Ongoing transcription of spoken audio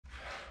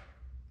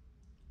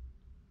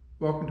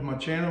Welcome to my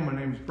channel. My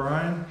name is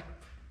Brian.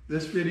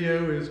 This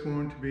video is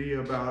going to be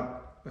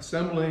about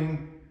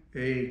assembling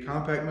a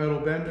compact metal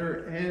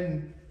bender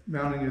and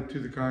mounting it to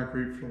the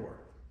concrete floor.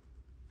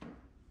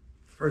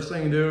 First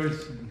thing you do is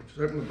just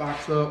open the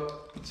box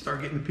up and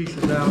start getting the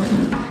pieces out.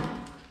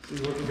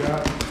 See what we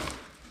got.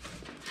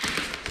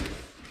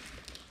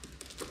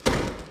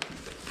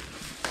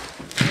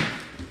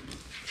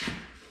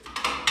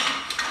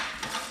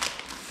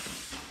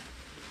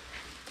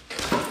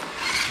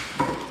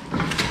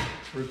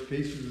 First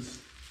piece is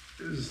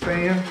a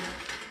stand.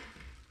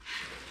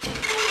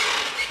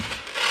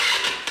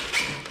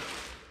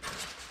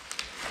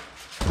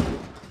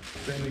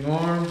 Bending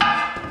arm.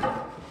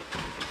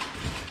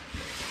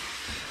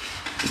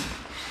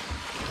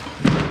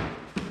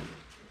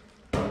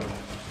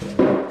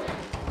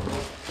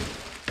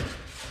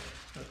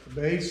 That's the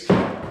base.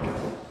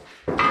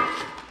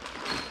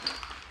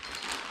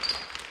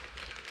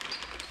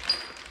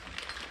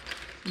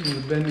 And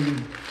the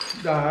bending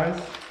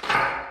dies.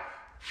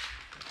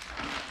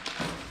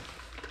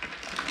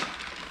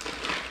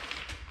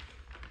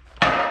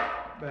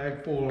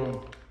 Bag full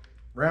of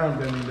round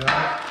bending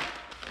dies.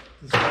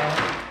 This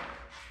die.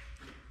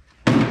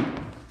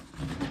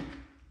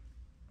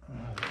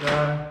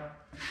 Die.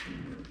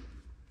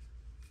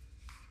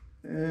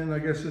 And I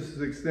guess this is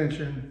the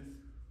extension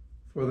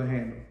for the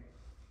handle.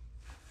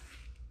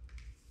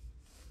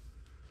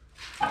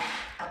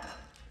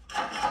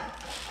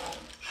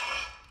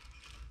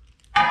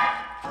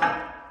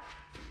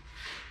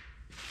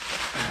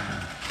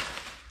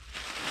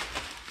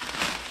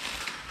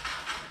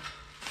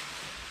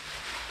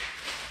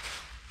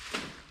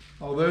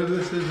 Although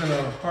this isn't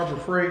a Harbor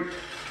Freight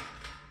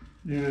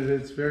unit,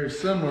 it's very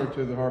similar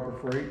to the Harbor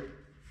Freight.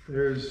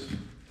 There's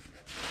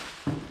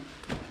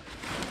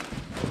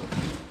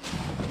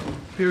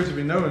appears to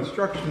be no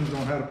instructions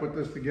on how to put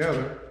this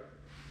together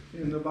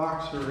in the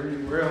box or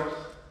anywhere else.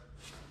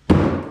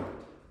 So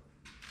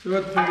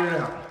we'll have to figure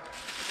it out.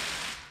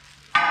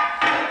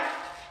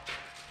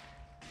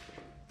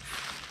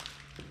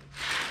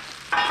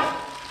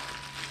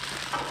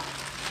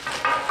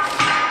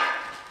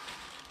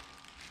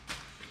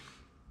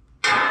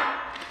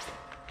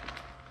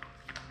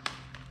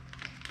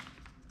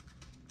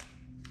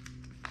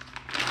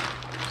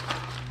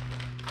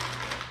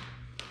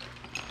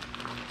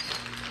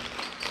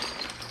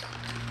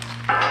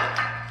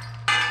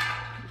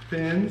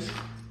 Pins,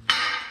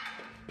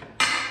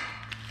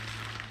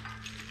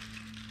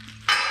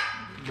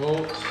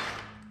 bolts,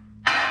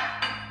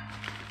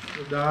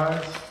 the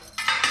dies,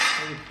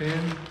 the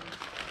pin,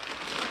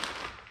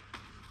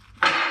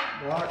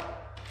 block.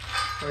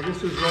 So I guess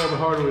this is all the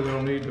hardware that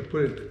I'll need to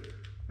put it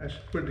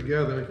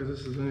together, because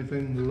this is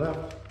anything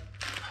left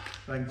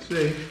I can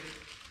see.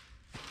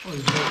 All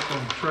these bolts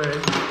on the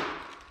tray.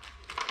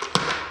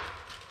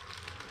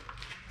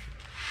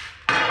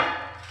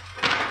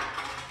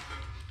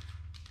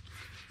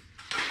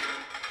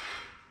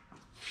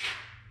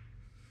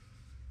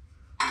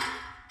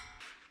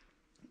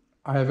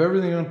 I have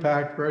everything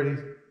unpacked, ready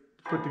to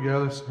put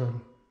together,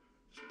 so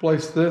just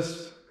place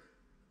this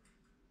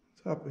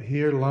top of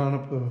here to line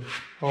up the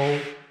hole.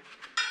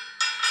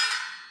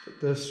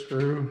 Put this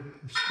screw,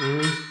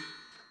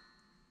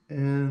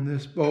 and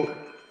this bolt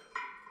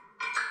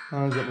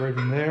lines up right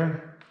in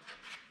there.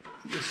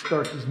 Just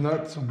start these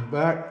nuts on the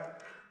back.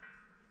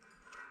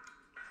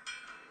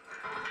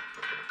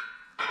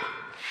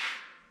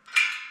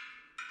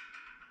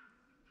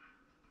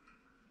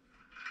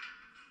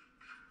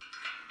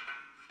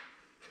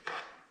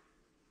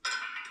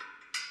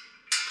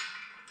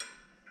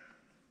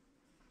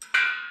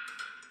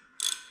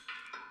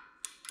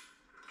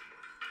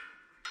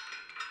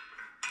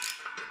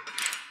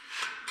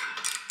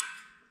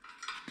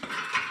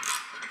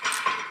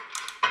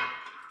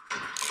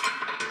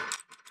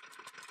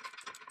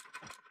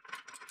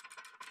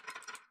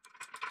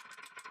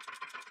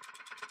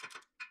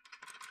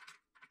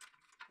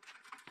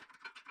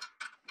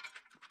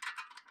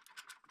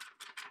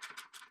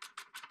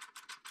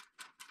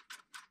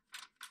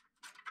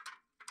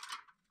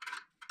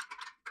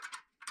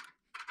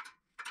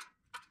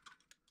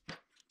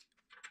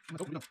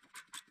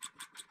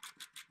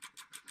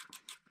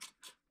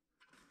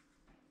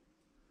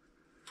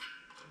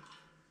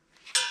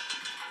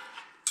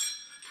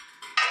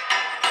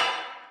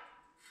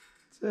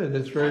 That's it.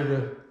 It's ready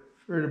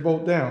to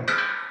bolt down.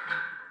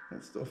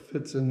 That stuff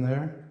fits in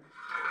there.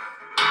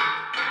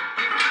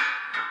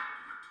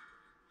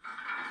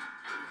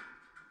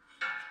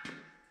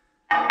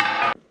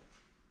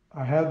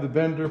 I have the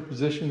bender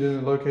positioned in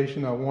the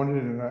location I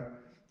wanted, and I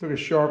took a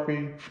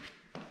Sharpie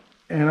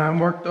and I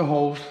marked the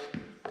holes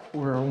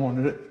where I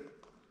wanted it.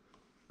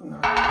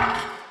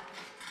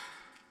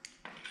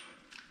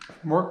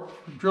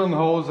 Drilling the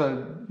holes,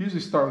 I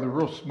usually start with a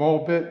real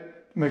small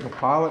bit to make a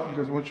pilot,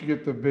 because once you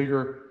get the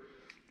bigger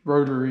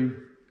rotary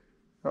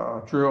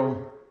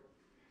drill,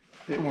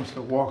 it wants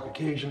to walk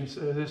occasionally.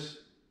 So this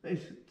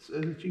makes it so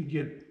that you can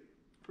get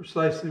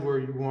precisely where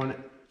you want it.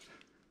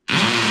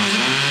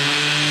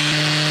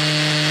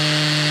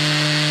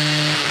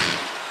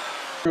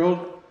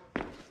 Drilled.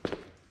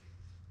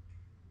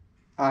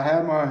 I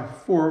have my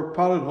 4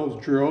 pilot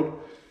holes drilled.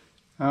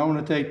 I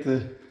want to take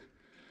the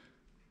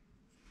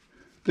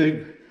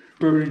big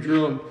rotary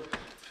drill and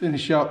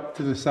finish up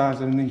to the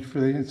size I need for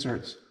the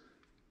inserts.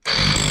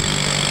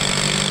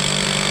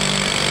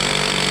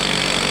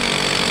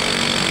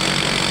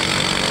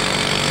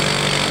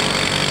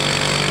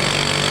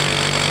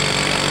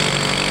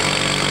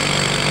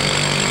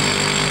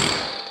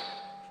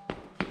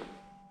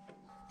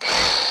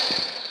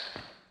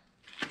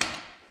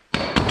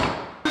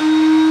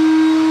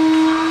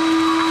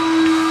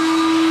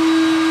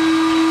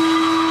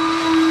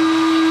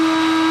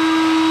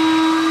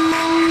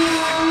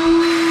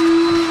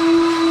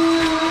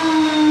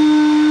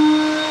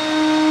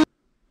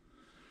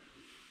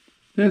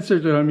 The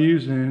insert that I'm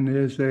using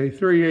is a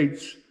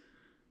 3/8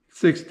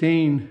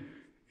 16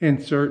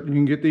 insert. You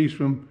can get these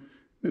from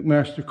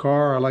McMaster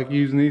Car. I like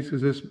using these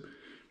because this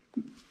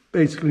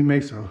basically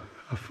makes a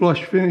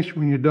flush finish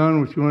when you're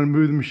done. If you want to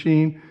move the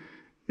machine,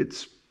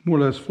 it's more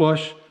or less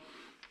flush.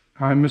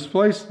 I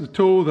misplaced the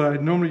tool that I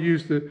normally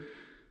use to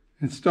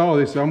install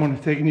this. So I'm going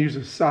to take and use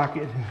a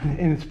socket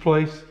in its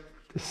place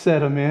to set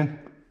them in.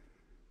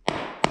 The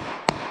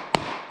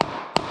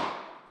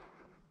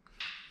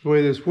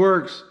way this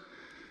works,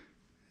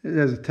 it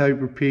has a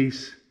taper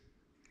piece,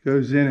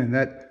 goes in, and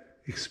that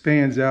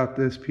expands out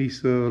this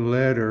piece of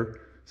lead or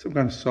some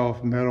kind of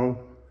soft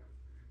metal,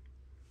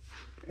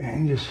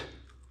 and just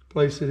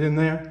place it in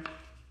there.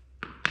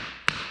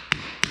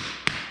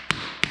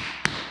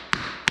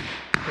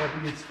 After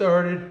you get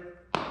started,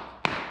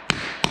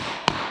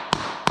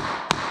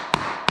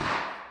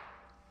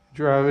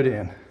 drive it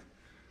in,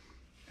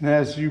 and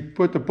as you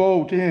put the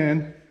bolt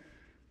in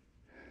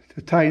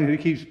to tighten it,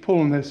 it keeps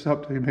pulling this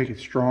up to make it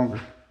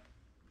stronger.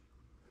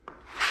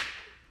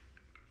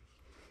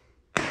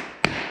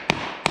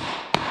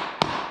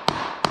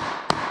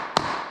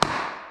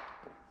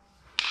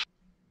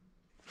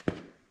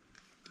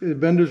 The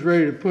bender's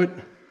ready to put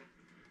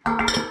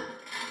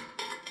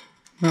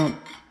mount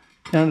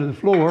down to the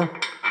floor.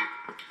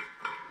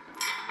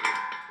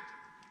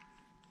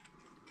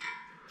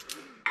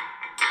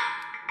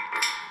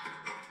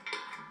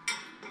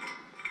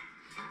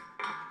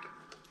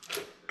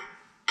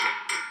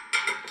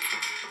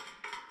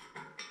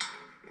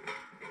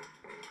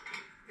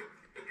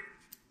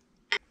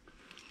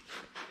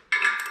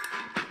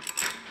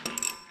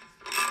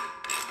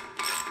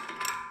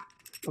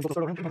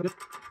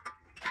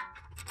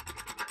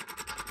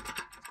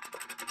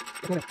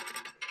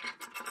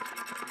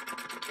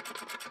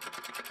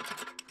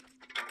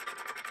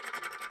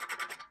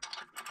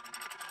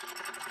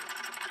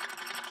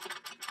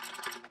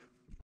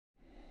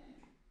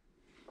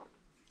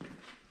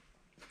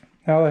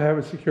 Now that I have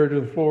it secured to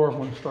the floor, I'm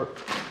going to start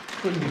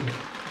putting the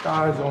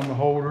dies on the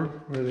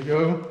holder. There they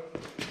go.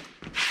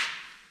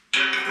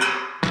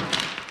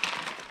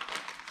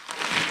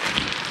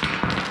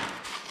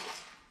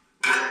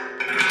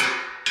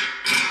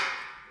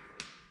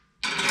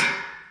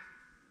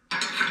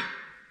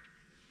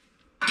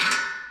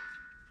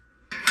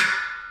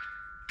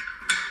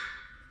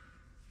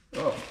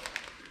 Oh,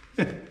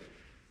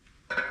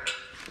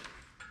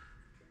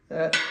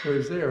 that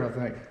goes there, I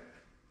think.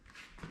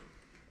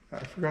 I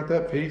forgot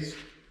that piece.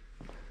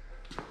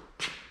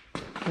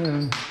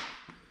 And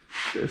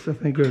this, I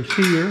think, goes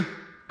here.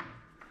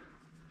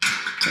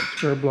 That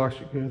square block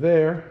should go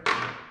there.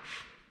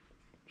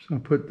 Just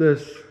going to put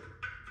this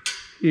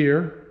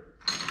here.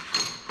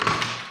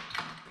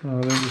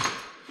 Then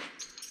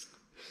just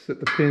set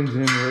the pins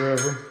in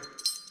wherever.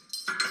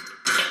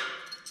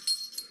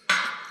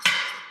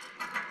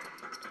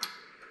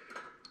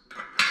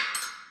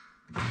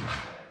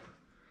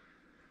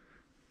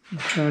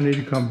 Now I need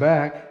to come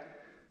back.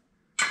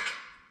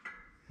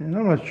 And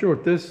I'm not sure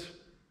what this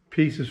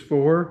piece is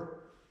for.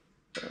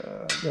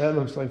 That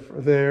looks like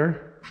for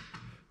there.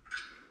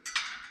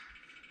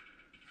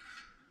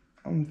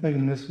 I'm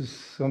thinking this is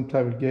some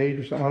type of gauge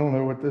or something. I don't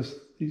know what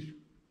these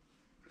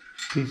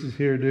pieces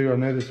here do. I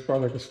know this is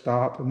probably like a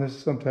stop, and this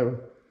is some type of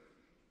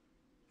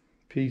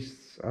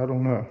piece. I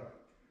don't know.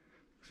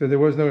 So there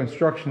was no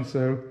instruction,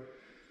 so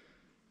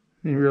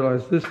I didn't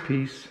realize this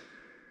piece.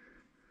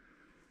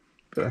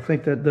 But I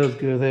think that does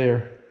go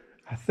there.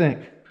 I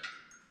think.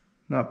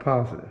 Not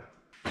positive.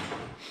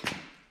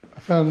 I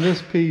found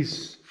this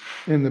piece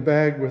in the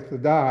bag with the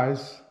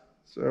dies.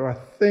 So I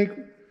think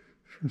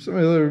from some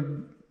of the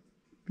other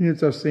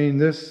units I've seen,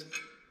 this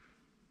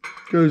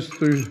goes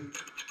through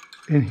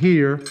in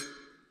here.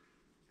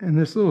 And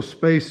this little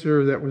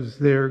spacer that was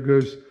there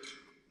goes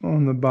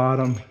on the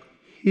bottom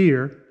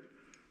here.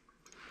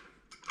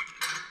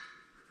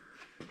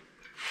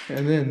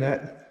 And then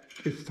that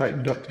gets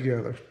tightened up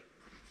together.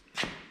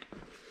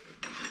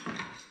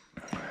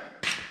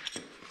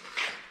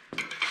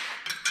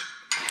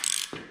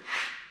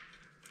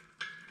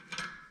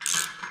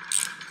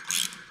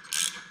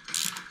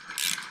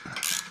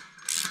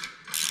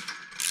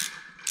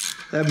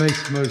 That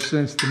makes the most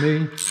sense to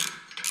me.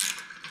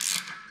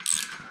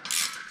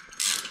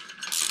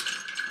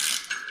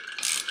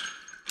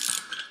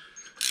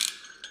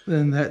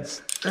 Then that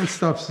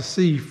stops the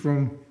C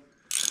from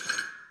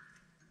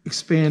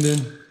expanding.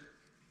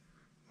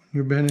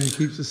 You're bending, it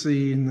keeps the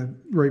C in the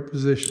right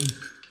position.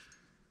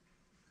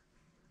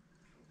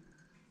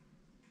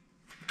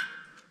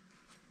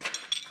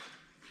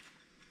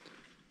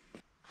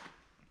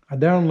 I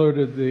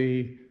downloaded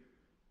the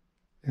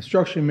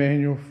instruction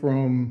manual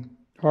from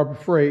Harbor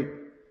Freight,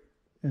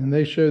 and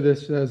they show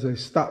this as a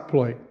stop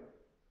plate,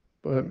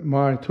 but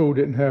my tool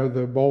didn't have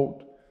the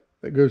bolt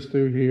that goes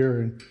through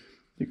here, and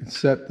you can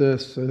set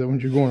this so that when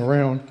you're going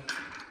around,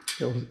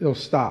 it'll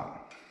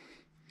stop.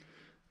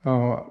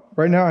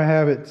 Right now I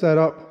have it set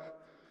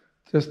up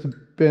just to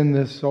bend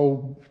this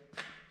old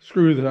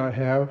screw that I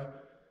have,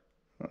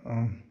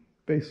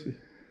 basically.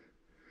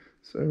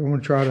 So I'm going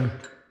to try to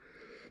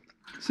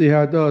see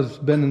how it does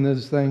bending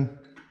this thing.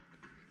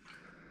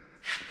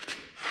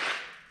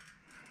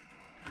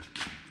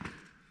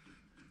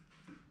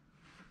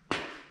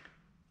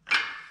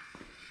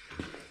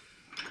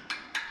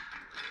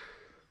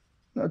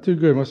 Not too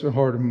good. Must have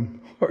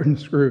been hardened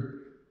screw.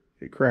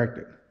 It cracked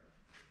it.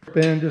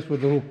 Bend just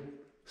with a little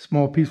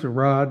small piece of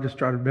rod. Just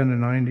try to bend a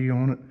 90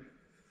 on it.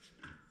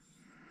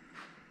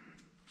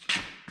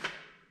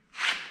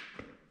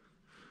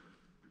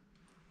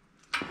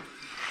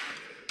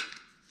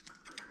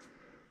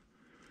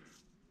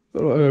 A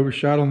little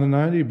overshot on the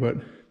 90, but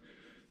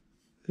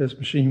this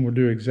machine will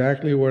do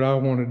exactly what I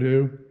want to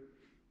do,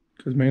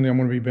 because mainly I'm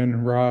going to be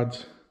bending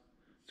rods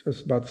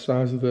just about the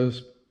size of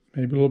this,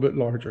 maybe a little bit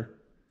larger.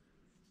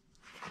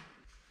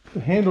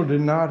 The handle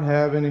did not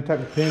have any type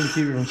of pin to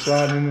keep it from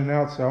sliding in and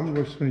out, so I'm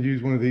just going to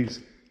use one of these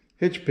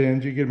hitch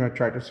pins you get them at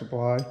Tractor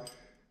Supply,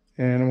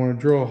 and I'm going to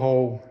drill a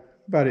hole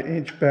about 1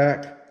 inch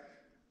back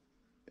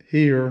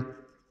here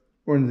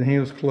when the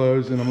handle's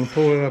closed, and I'm going to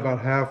pull it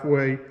about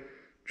halfway,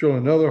 drill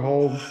another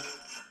hole,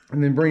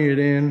 and then bring it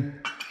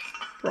in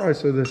probably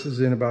so this is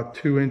in about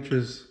 2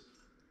 inches.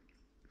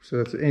 So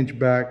that's 1 inch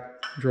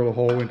back, drill a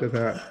hole into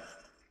that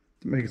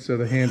to make it so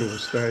the handle will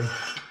stay.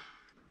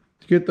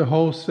 To get the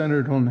hole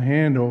centered on the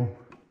handle,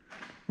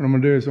 what I'm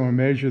going to do is I'm going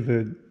to measure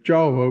the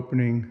jaw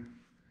opening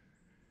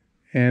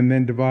and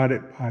then divide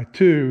it by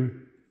 2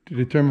 to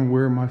determine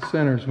where my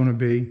center is going to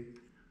be.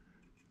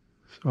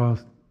 So I'll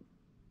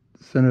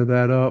center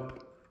that up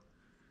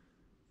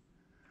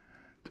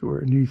to where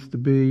it needs to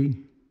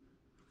be.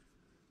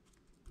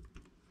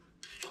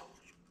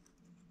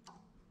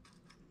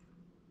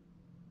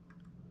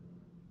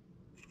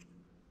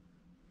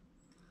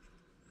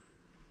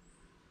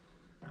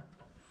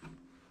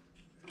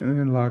 And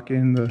then lock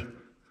in the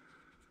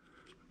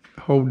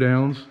hold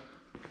downs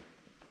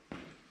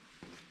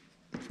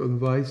for the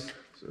vise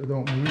so it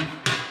don't move.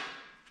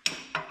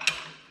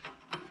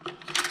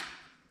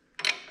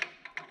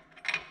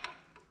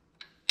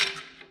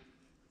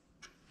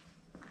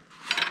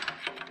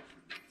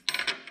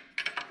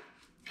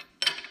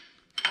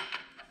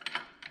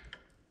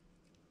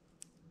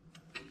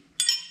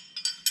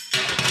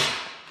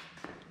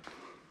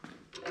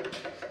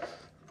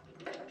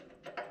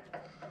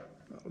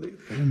 I'll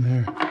leave that in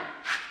there.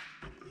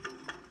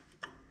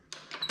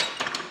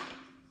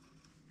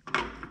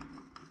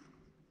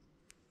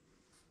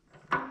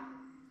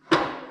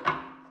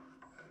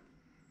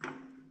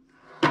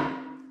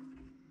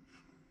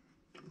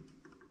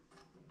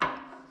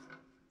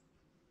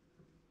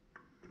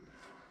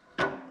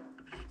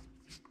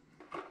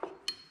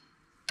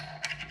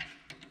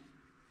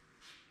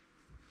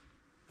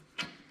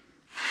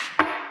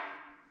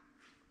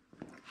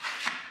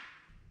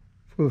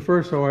 For the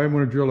first hole, I'm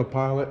going to drill a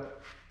pilot,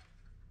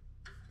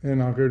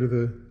 and I'll go to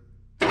the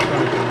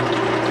side.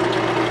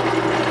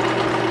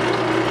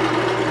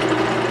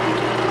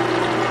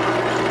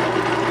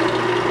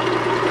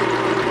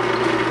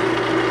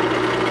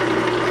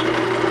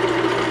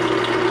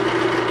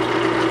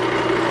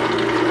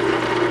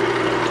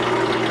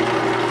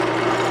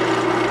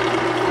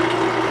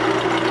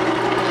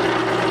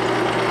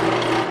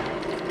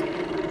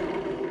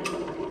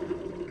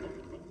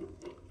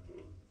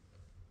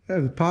 I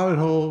have the pilot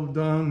hole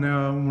done.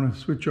 Now I'm going to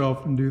switch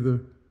off and do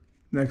the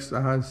next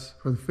size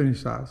for the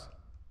finished size.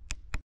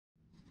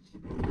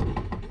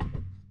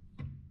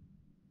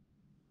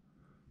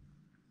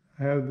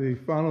 I have the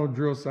final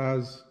drill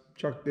size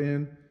chucked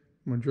in.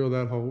 I'm going to drill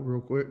that hole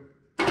real quick.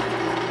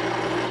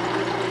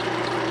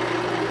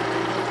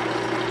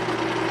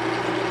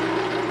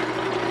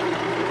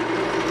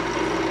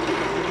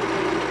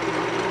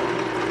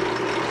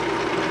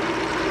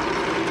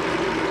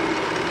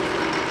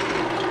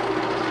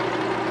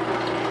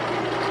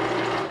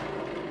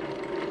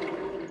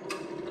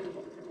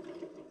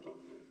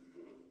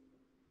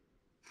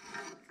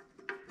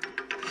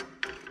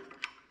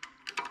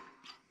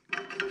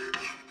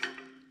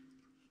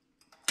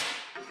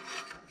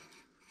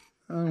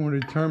 I'm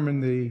going to determine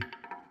the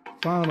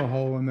final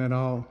hole, and then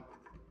I'll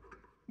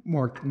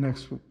mark the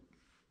next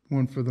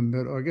one for the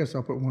middle. I guess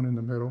I'll put one in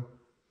the middle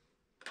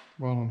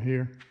while I'm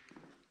here.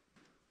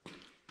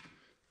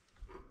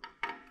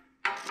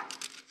 I'm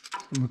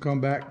going to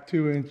come back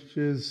 2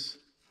 inches,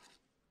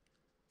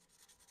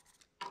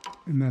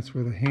 and that's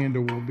where the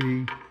handle will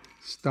be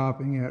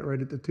stopping at,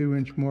 right at the 2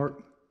 inch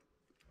mark.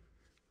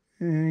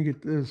 And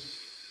get this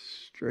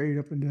straight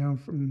up and down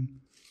from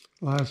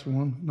the last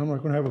one. And I'm not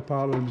going to have a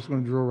pilot, I'm just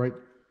going to drill right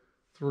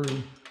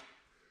through.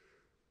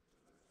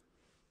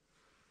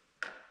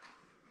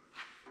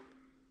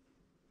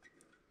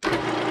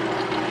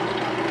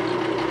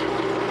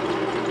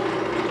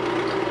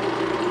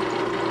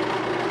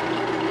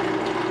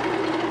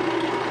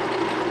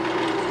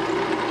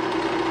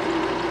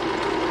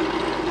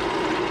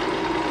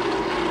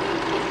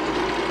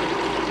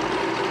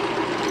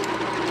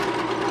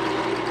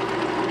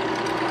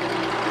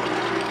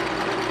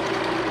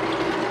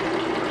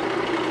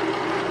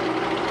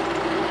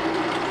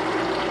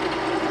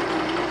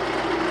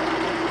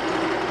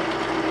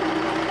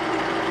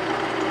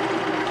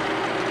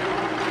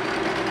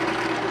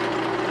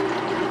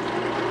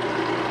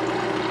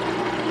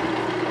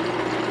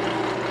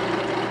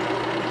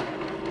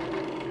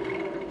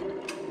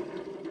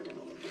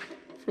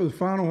 For the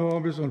final hole,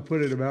 I'm just going to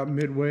put it about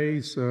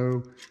midway,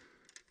 so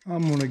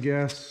I'm going to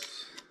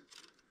guess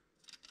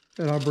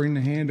that I'll bring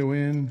the handle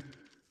in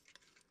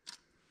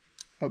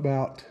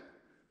about,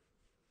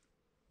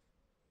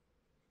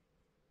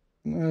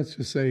 let's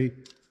just say,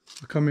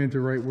 I'll come into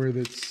right where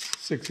that's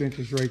 6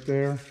 inches right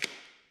there.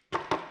 I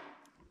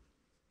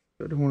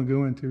don't want to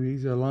go in too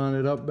easy. I line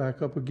it up,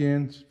 back up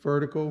again, it's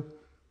vertical.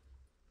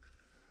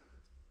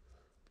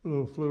 Put a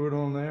little fluid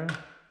on there.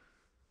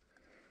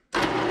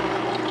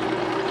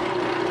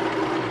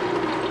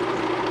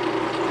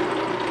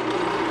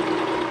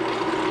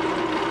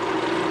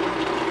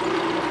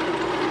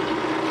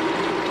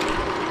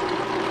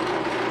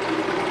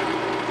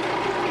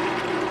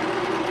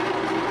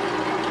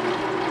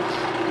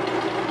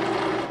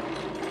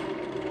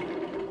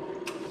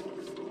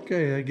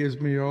 Okay, that gives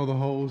me all the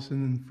holes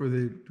and for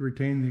the to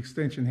retain the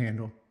extension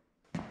handle.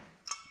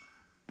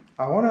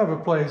 I want to have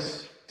a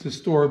place to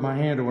store my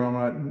handle when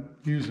I'm not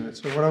using it.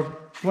 So what I'm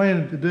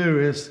planning to do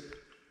is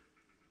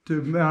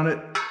to mount it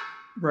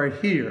right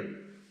here.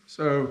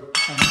 So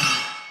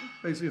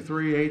basically a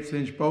 3/8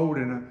 inch bolt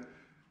and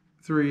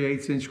a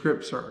 3/8 inch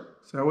grip cert.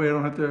 So that way I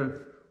don't have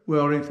to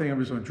weld anything. I'm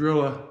just going to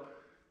drill a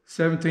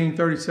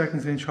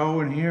 17/32 inch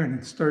hole in here and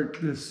insert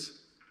this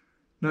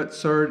nut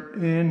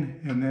cert in,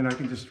 and then I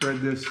can just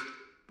thread this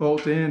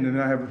bolt in, and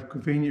I have a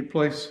convenient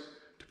place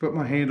to put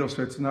my handle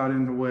so it's not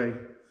in the way.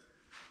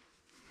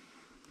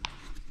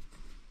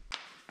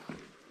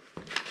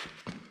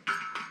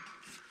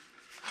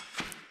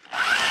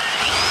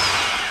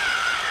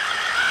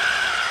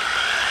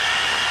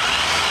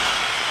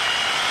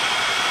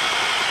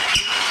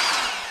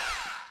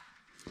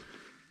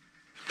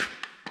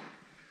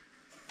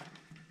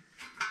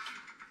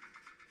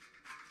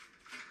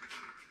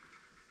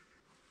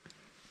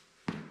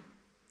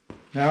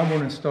 Now I'm going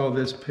to install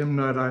this pin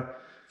nut. I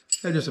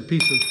had just a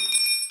piece of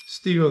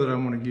steel that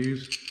I'm going to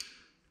use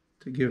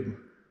to give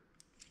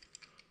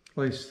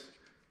place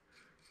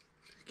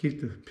to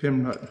keep the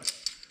pin nut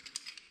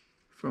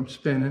from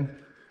spinning.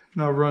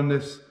 And I'll run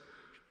this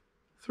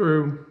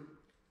through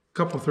a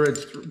couple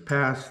threads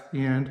past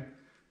the end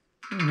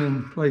and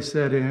then place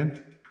that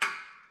in.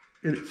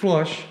 Get it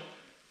flush.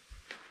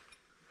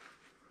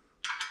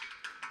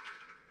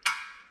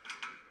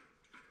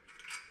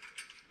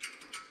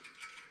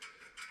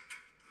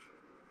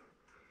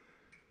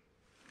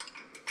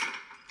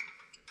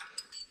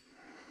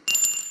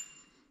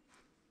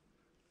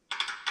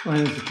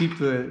 Plan is to keep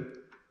the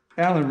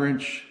Allen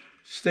wrench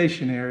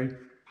stationary.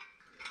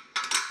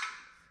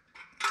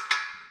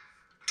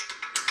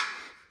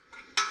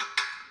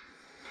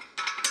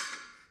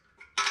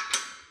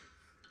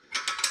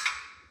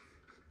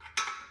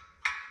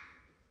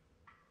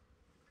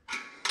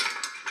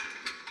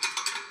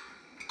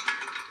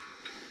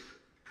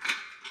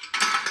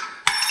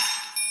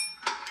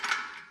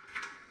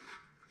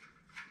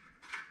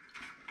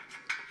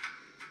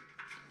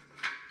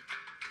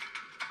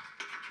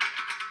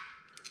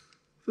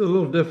 A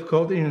little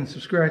difficulty and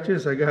some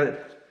scratches. I got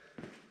it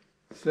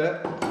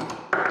set.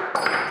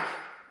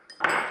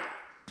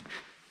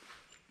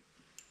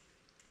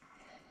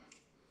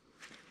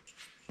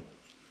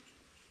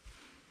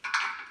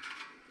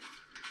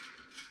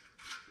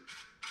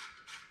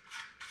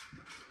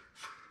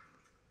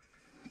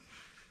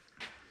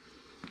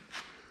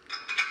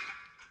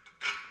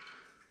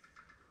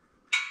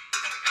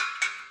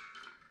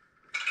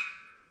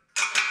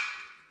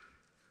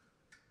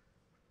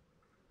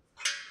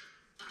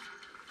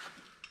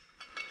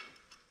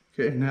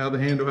 Okay, now the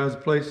handle has a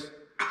place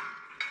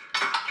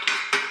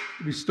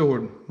to be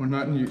stored when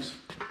not in use.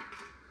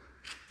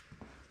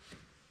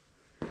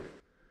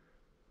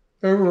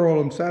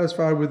 Overall, I'm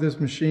satisfied with this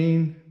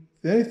machine.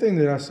 The only thing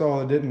that I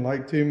saw I didn't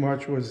like too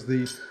much was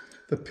the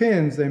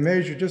pins. They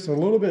measure just a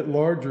little bit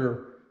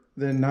larger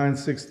than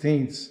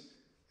 9/16,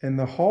 and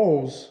the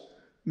holes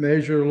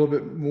measure a little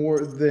bit more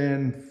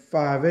than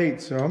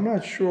 5/8. So I'm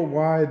not sure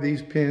why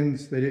these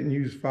pins, they didn't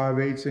use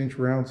 5/8 inch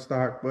round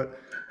stock, but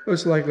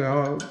most likely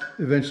I'll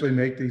eventually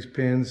make these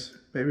pins,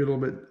 maybe a little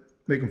bit,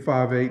 make them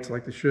 5/8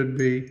 like they should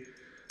be.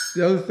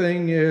 The other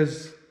thing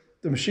is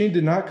the machine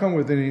did not come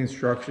with any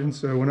instructions.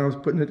 So when I was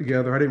putting it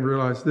together, I didn't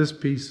realize this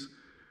piece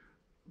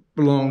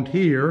belonged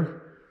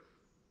here.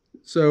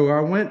 So I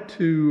went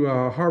to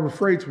Harbor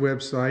Freight's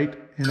website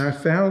and I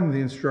found the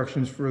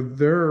instructions for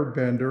their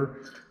bender,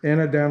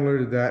 and I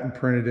downloaded that and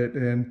printed it,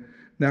 and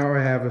now I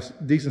have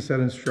a decent set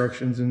of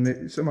instructions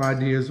and some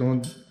ideas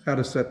on how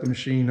to set the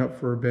machine up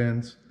for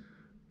bends.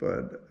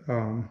 But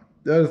the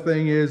other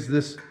thing is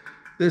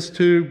this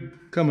tube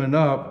coming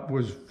up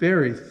was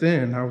very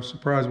thin. I was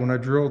surprised when I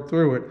drilled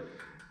through it.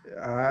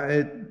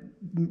 It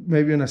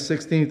maybe in a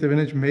 1/16 of an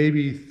inch,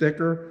 maybe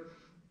thicker,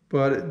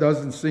 but it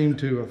doesn't seem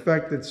to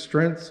affect its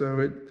strength. So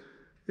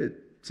it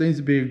seems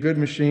to be a good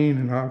machine,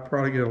 and I'll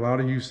probably get a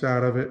lot of use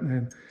out of it.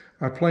 And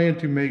I plan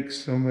to make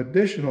some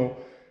additional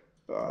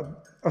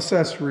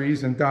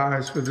accessories and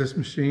dies for this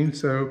machine.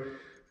 So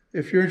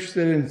if you're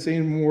interested in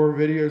seeing more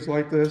videos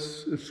like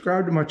this,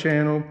 subscribe to my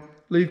channel,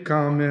 leave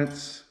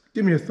comments,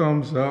 give me a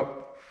thumbs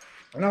up,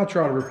 and I'll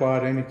try to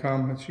reply to any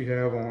comments you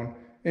have on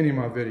any of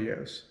my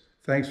videos.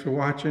 Thanks for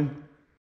watching.